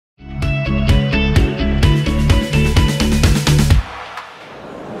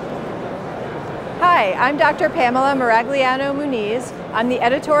Hi, I'm Dr. Pamela Maragliano-Muniz. I'm the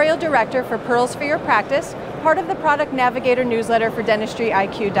editorial director for Pearls for Your Practice, part of the Product Navigator newsletter for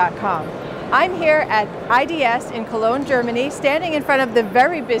DentistryIQ.com. I'm here at IDS in Cologne, Germany, standing in front of the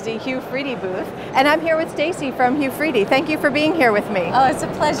very busy Hu-Friedy booth, and I'm here with Stacie from Hu-Friedy. Thank you for being here with me. Oh, it's a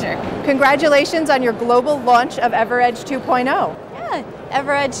pleasure. Congratulations on your global launch of EverEdge 2.0. Yeah,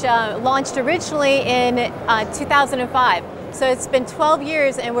 EverEdge launched originally in 2005. So it's been 12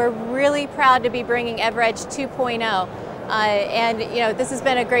 years and we're really proud to be bringing EverEdge 2.0. And you know, this has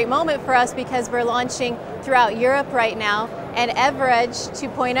been a great moment for us because we're launching throughout Europe right now, and EverEdge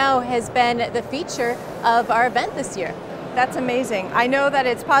 2.0 has been the feature of our event this year. That's amazing. I know that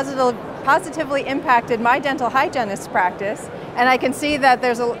it's positively impacted my dental hygienist practice, and I can see that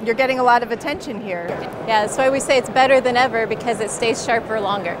you're getting a lot of attention here. Yeah, that's why we say it's better than ever, because it stays sharper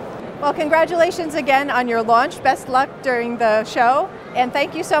longer. Well, congratulations again on your launch. Best luck during the show, and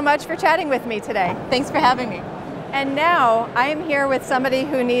thank you so much for chatting with me today. Thanks for having me. And now I am here with somebody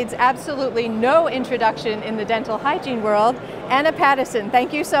who needs absolutely no introduction in the dental hygiene world, Anna Pattison.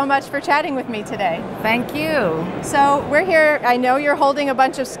 Thank you so much for chatting with me today. Thank you. So we're here, I know you're holding a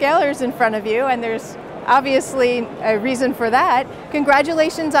bunch of scalers in front of you, and there's obviously a reason for that.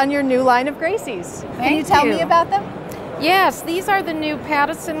 Congratulations on your new line of Gracies. Can you tell me about them? Yes, these are the new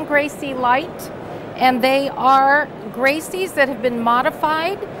Pattison Gracie Light, and they are Gracies that have been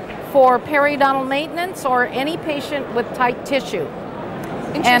modified for periodontal maintenance or any patient with tight tissue.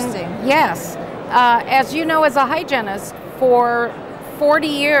 Interesting. And yes, as you know, as a hygienist, for 40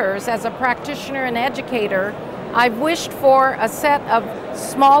 years as a practitioner and educator, I've wished for a set of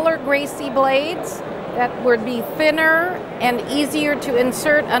smaller Gracie blades that would be thinner and easier to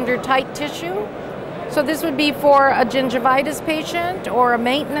insert under tight tissue. So this would be for a gingivitis patient or a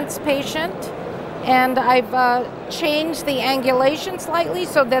maintenance patient. And I've changed the angulation slightly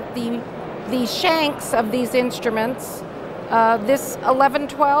so that the shanks of these instruments, this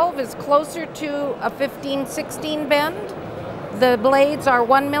 11-12 is closer to a 15-16 bend. The blades are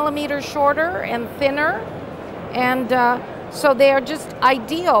 1 millimeter shorter and thinner. And so they are just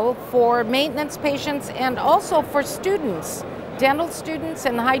ideal for maintenance patients and also for students. Dental students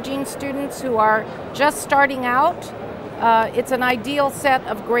and hygiene students who are just starting out, it's an ideal set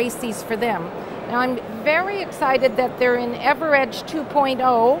of Gracies for them. Now I'm very excited that they're in EverEdge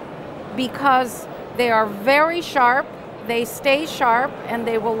 2.0 because they are very sharp, they stay sharp, and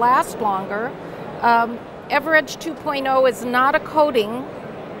they will last longer. EverEdge 2.0 is not a coating,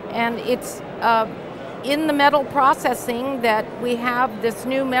 and it's in the metal processing that we have this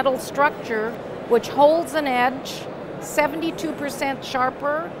new metal structure which holds an edge, 72%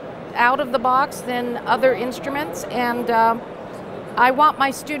 sharper out of the box than other instruments, and I want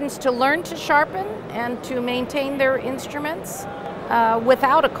my students to learn to sharpen and to maintain their instruments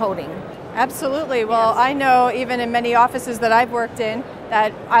without a coating. Absolutely. Well, yes. I know even in many offices that I've worked in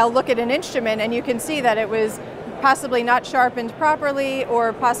that I'll look at an instrument and you can see that it was possibly not sharpened properly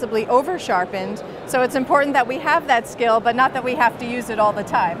or possibly over sharpened. So it's important that we have that skill, but not that we have to use it all the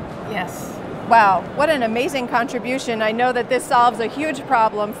time. Yes. Wow, what an amazing contribution. I know that this solves a huge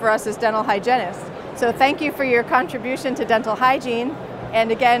problem for us as dental hygienists. So thank you for your contribution to dental hygiene.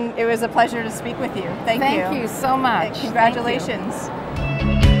 And again, it was a pleasure to speak with you. Thank you. Thank you so much. Congratulations.